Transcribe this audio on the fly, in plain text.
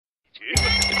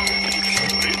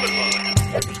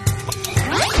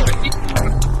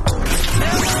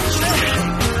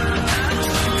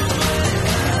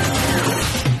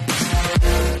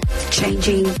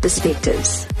Changing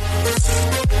Perspectives.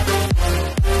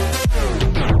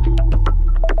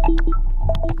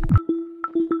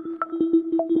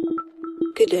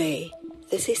 Good day.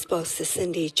 This is Pastor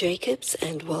Cindy Jacobs,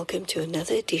 and welcome to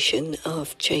another edition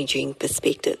of Changing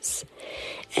Perspectives.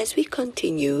 As we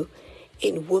continue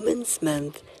in Women's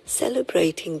Month,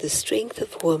 celebrating the strength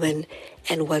of women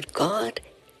and what God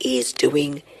is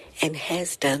doing and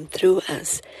has done through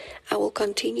us, I will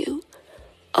continue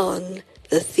on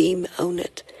the theme Own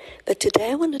It. But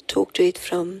today I want to talk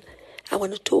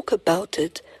about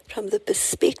it from the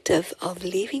perspective of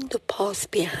leaving the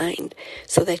past behind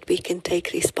so that we can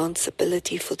take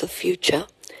responsibility for the future.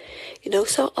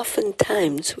 So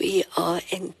oftentimes we are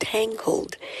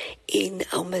entangled in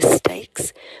our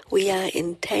mistakes. We are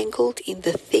entangled in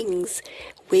the things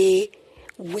where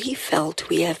we felt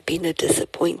we have been a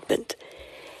disappointment.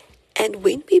 And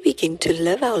when we begin to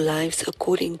live our lives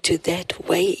according to that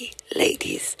way,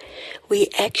 ladies, we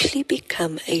actually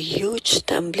become a huge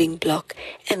stumbling block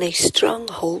and a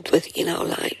stronghold within our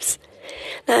lives.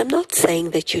 Now, I'm not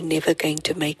saying that you're never going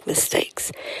to make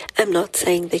mistakes. I'm not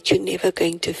saying that you're never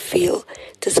going to feel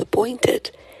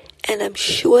disappointed. And I'm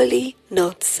surely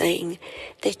not saying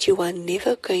that you are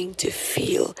never going to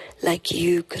feel like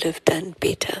you could have done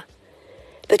better.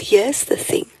 But here's the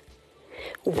thing.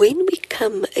 When we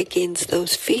come against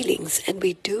those feelings, and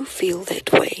we do feel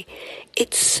that way,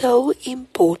 it's so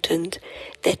important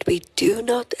that we do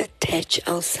not attach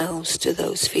ourselves to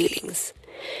those feelings.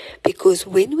 Because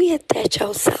when we attach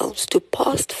ourselves to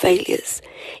past failures,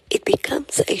 it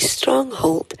becomes a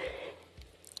stronghold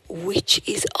which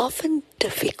is often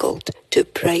difficult to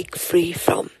break free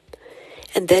from.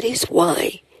 And that is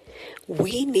why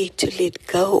we need to let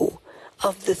go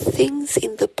of the things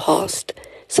in the past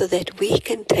so that we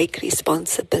can take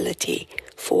responsibility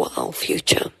for our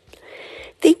future.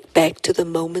 Think back to the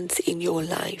moments in your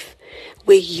life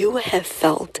where you have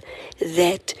felt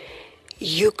that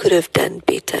you could have done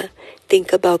better.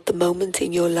 Think about the moments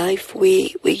in your life where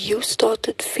you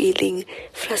started feeling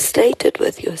frustrated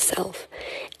with yourself.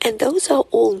 And those are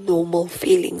all normal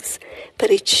feelings,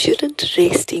 but it shouldn't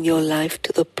rest in your life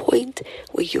to the point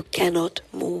where you cannot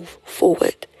move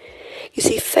forward. You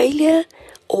see, failure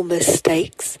or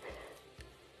mistakes,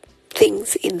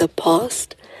 things in the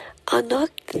past, are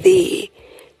not there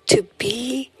to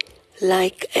be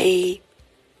like a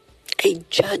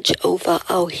judge over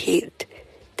our head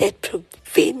that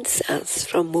prevents us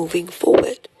from moving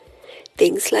forward.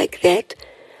 Things like that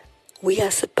we are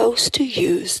supposed to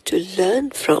use to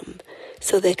learn from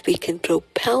so that we can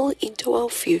propel into our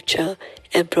future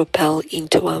and propel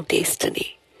into our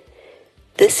destiny.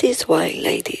 This is why,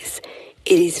 ladies,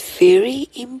 it is very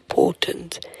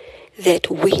important that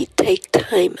we take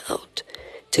time out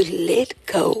to let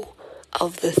go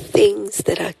of the things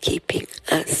that are keeping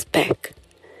us back.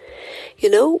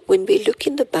 When we look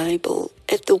in the Bible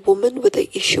at the woman with the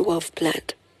issue of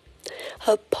blood,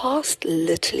 her past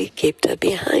literally kept her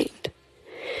behind.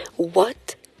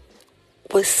 What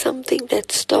was something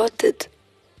that started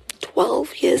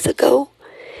 12 years ago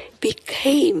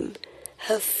became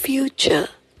her future,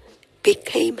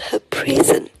 became her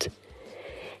present.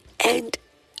 And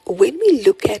when we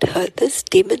look at her, this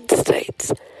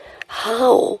demonstrates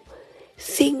how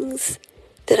things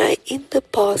that are in the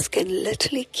past can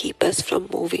literally keep us from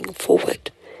moving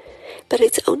forward. But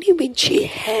it's only when she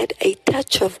had a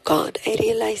touch of God, a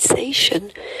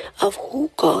realization of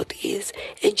who God is,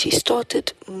 and she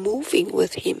started moving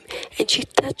with Him, and she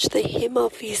touched the hem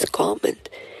of His garment,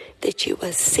 that she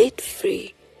was set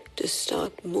free to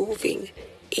start moving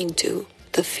into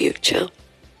the future.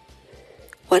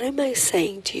 What am I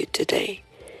saying to you today?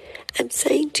 I'm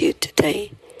saying to you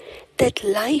today that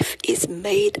life is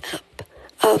made up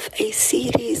of a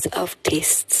series of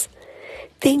tests,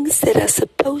 things that are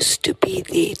supposed to be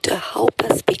there to help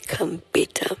us become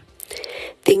better,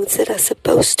 things that are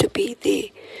supposed to be there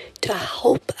to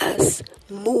help us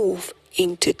move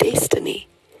into destiny.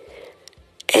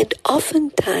 And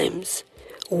oftentimes,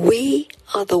 we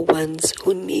are the ones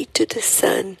who need to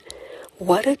discern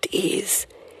what it is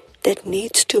that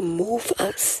needs to move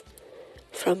us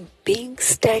from being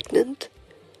stagnant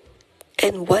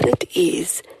and what it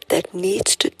is that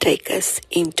needs to take us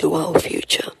into our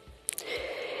future.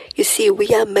 You see, we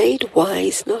are made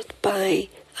wise not by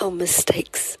our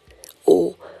mistakes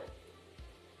or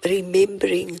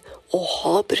remembering or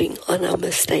harboring on our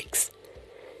mistakes.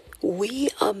 We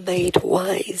are made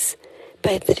wise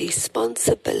by the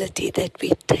responsibility that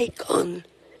we take on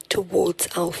towards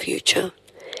our future.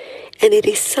 And it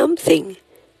is something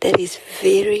that is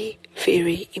very,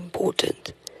 very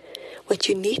important. What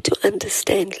you need to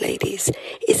understand, ladies,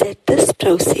 is that this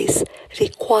process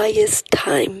requires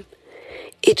time.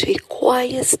 It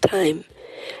requires time.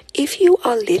 If you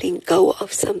are letting go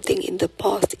of something in the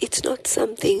past, it's not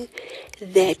something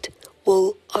that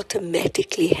will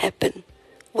automatically happen.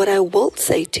 What I will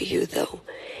say to you, though,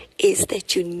 is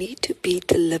that you need to be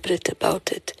deliberate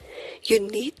about it. You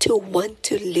need to want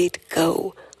to let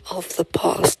go of the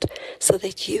past so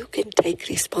that you can take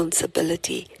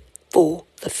responsibility for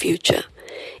the future.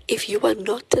 If you are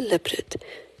not deliberate,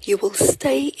 you will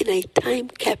stay in a time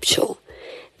capsule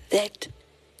that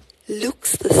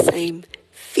looks the same,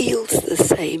 feels the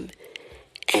same,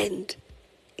 and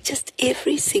just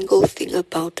every single thing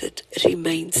about it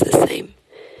remains the same.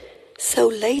 So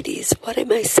ladies, what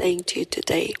am I saying to you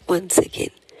today once again?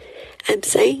 I'm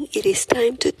saying it is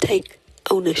time to take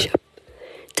ownership.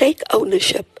 Take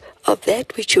ownership of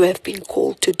that which you have been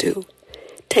called to do.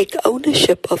 Take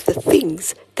ownership of the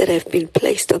things that have been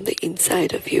placed on the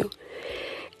inside of you.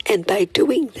 And by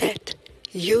doing that,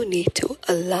 you need to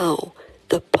allow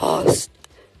the past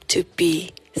to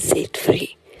be set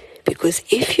free. Because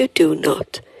if you do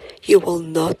not, you will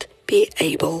not be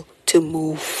able to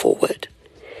move forward.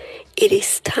 It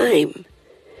is time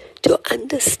to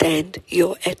understand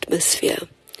your atmosphere.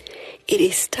 It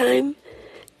is time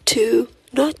to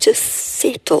not just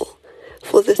settle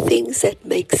for the things that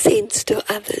make sense to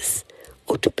others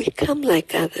or to become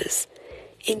like others.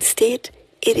 Instead,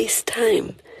 it is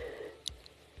time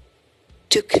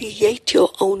to create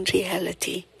your own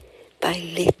reality by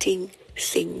letting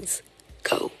things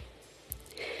go.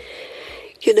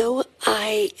 You know,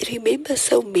 I remember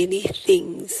so many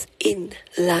things in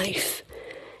life,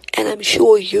 and I'm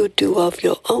sure you do of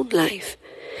your own life,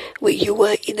 where you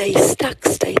were in a stuck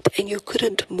state and you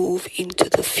couldn't move into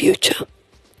the future.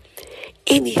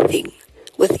 Anything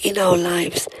within our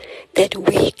lives that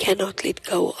we cannot let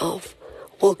go of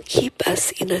will keep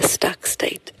us in a stuck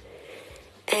state.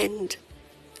 And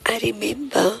I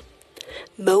remember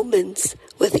moments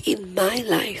within my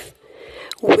life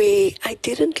where I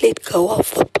didn't let go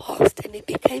of the past, and it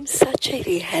became such a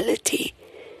reality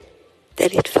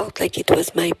that it felt like it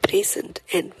was my present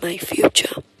and my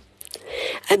future.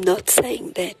 I'm not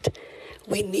saying that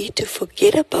we need to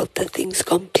forget about the things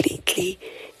completely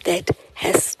that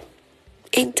has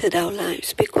entered our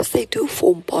lives, because they do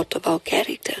form part of our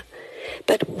character.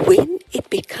 But when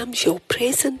it becomes your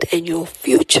present and your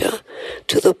future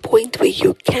to the point where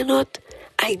you cannot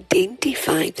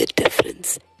identify the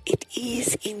difference, it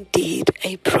is indeed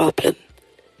a problem.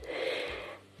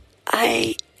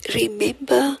 I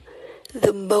remember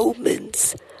the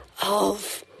moments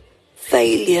of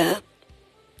failure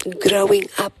growing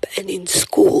up and in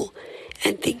school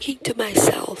and thinking to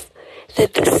myself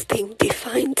that this thing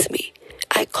defines me.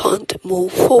 I can't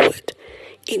move forward.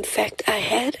 In fact, I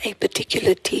had a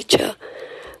particular teacher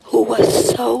who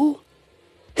was so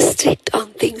strict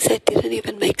on things that didn't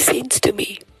even make sense to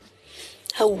me.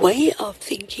 Her way of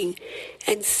thinking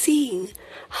and seeing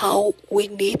how we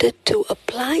needed to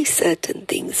apply certain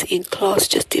things in class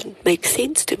just didn't make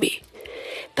sense to me.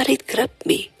 But it gripped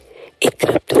me. It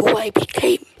gripped who I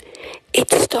became. It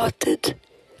started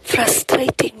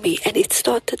frustrating me, and it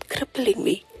started crippling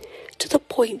me to the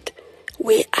point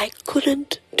where I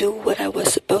couldn't do what I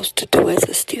was supposed to do as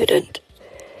a student.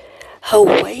 Her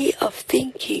way of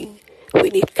thinking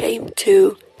when it came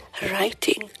to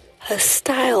writing, her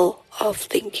style of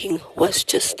thinking was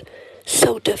just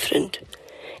so different.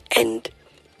 And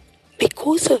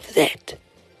because of that,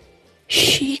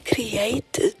 she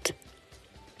created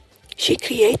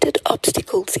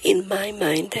obstacles in my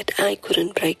mind that I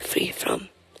couldn't break free from.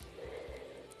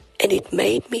 And it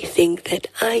made me think that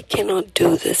I cannot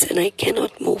do this and I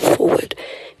cannot move forward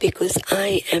because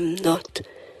I am not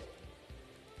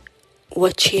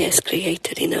what she has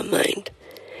created in her mind.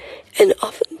 And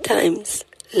oftentimes,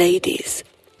 ladies,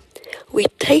 we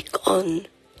take on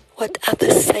what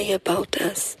others say about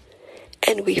us,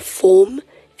 and we form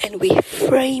and we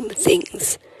frame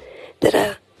things that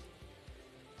are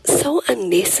so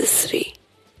unnecessary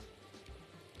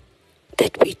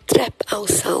that we trap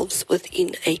ourselves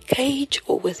within a cage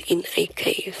or within a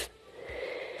cave.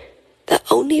 The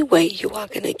only way you are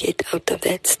going to get out of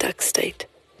that stuck state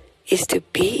is to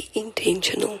be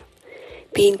intentional.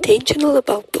 Be intentional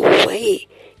about the way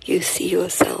you see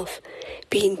yourself.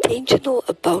 Be intentional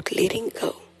about letting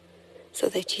go so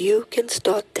that you can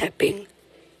start tapping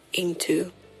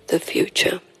into the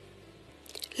future.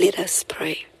 Let us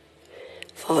pray.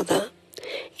 Father,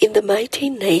 in the mighty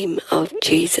name of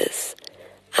Jesus,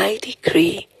 I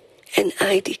decree and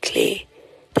I declare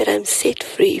that I'm set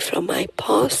free from my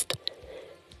past,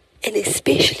 and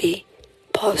especially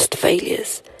past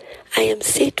failures. I am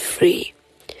set free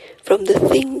from the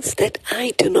things that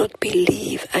I do not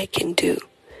believe I can do.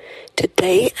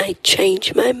 Today I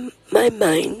change my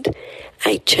mind,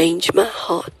 I change my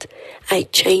heart, I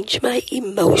change my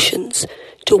emotions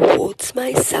towards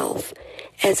myself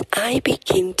as I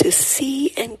begin to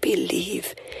see and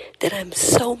believe that I'm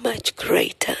so much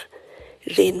greater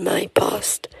than my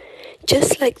past.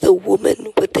 Just like the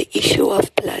woman with the issue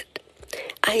of blood,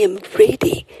 I am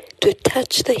ready to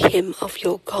touch the hem of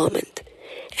your garment.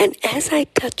 And as I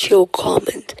touch your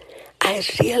garment, I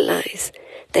realize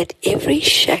that every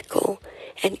shackle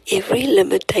and every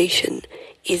limitation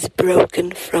is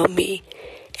broken from me,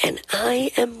 and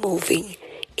I am moving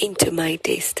into my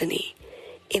destiny.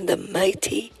 In the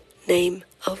mighty name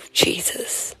of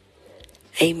Jesus.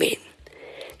 Amen.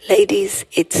 Ladies,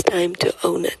 it's time to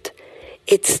own it.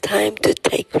 It's time to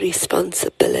take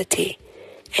responsibility,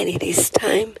 and it is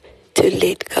time to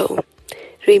let go.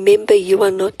 Remember, you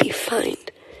are not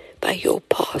defined by your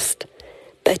past,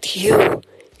 but you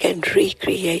can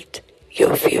recreate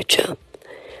your future.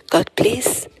 God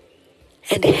bless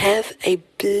and have a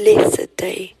blessed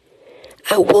day.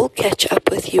 I will catch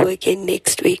up with you again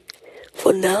next week.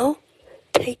 For now,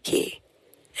 take care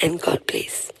and God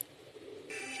bless.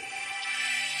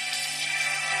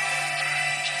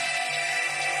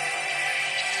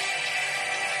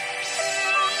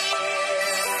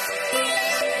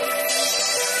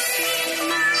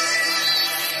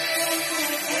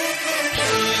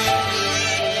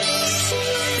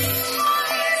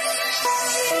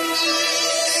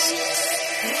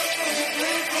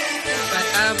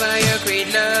 By your great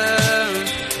love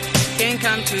can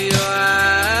come to your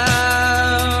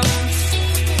house.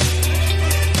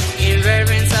 In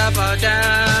reverence I bow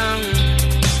down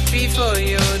before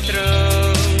your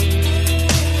throne.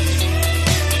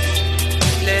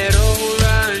 Let all who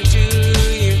run to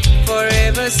you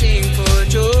forever sing for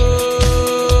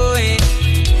joy.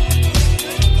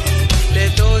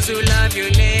 Let those who love your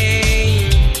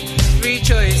name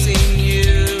rejoice in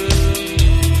you.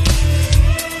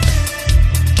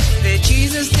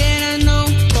 Jesus that I know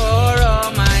for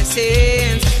all my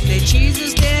sins, the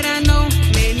Jesus that I know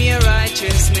made me a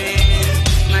righteous man.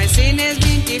 My sin has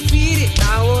been defeated,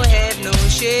 I will have no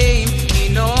shame.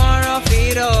 In honor of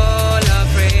it all I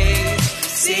praise,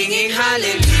 singing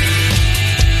hallelujah,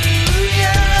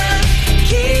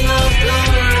 King of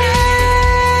glory.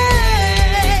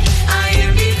 I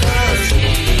am because you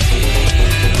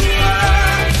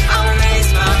are. I'll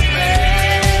raise my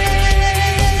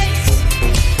praise,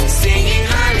 singing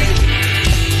hallelujah,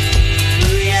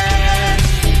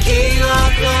 King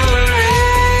of glory.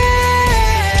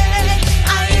 I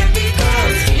am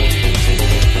because you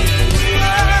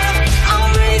are.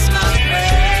 I'll raise my praise.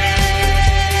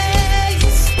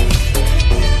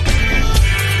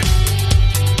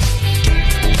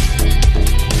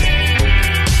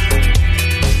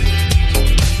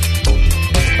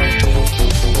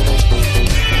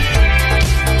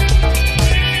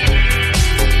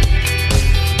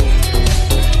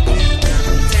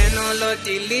 And oh Lord,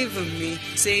 deliver me,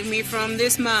 save me from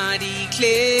this mighty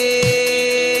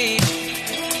clay.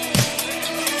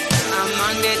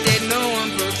 Among the dead, no one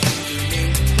broke through the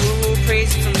name. Who will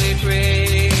praise you from the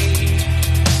grave?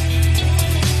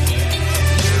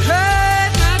 You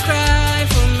heard my cry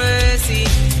for mercy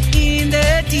in the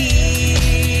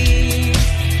deep.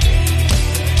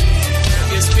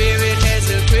 Your spirit has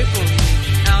a grip on me,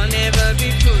 I'll never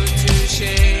be put to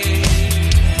shame.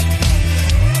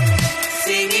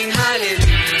 Singing hallelujah,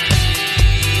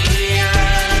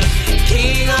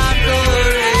 King of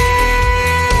glory.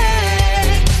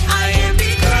 I am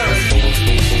because you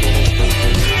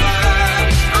are.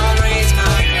 I'll raise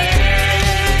my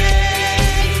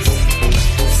praise,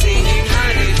 singing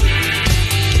hallelujah,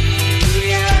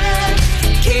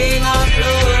 King of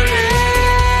glory.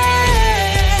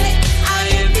 I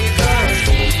am because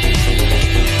you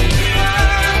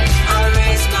are. I'll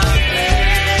raise my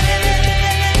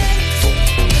praise.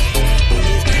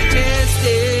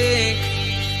 Majestic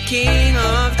King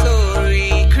of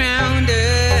glory, crowned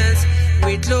us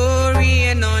with glory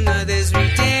and honor. There's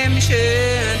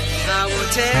redemption. I will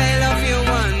tell of your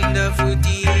wonderful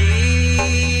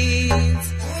deeds.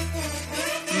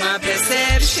 My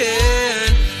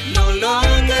perception no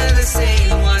longer the same,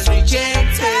 was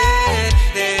rejected,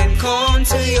 then come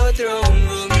to your throne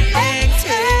room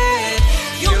elected.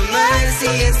 Your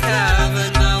mercy has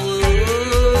covered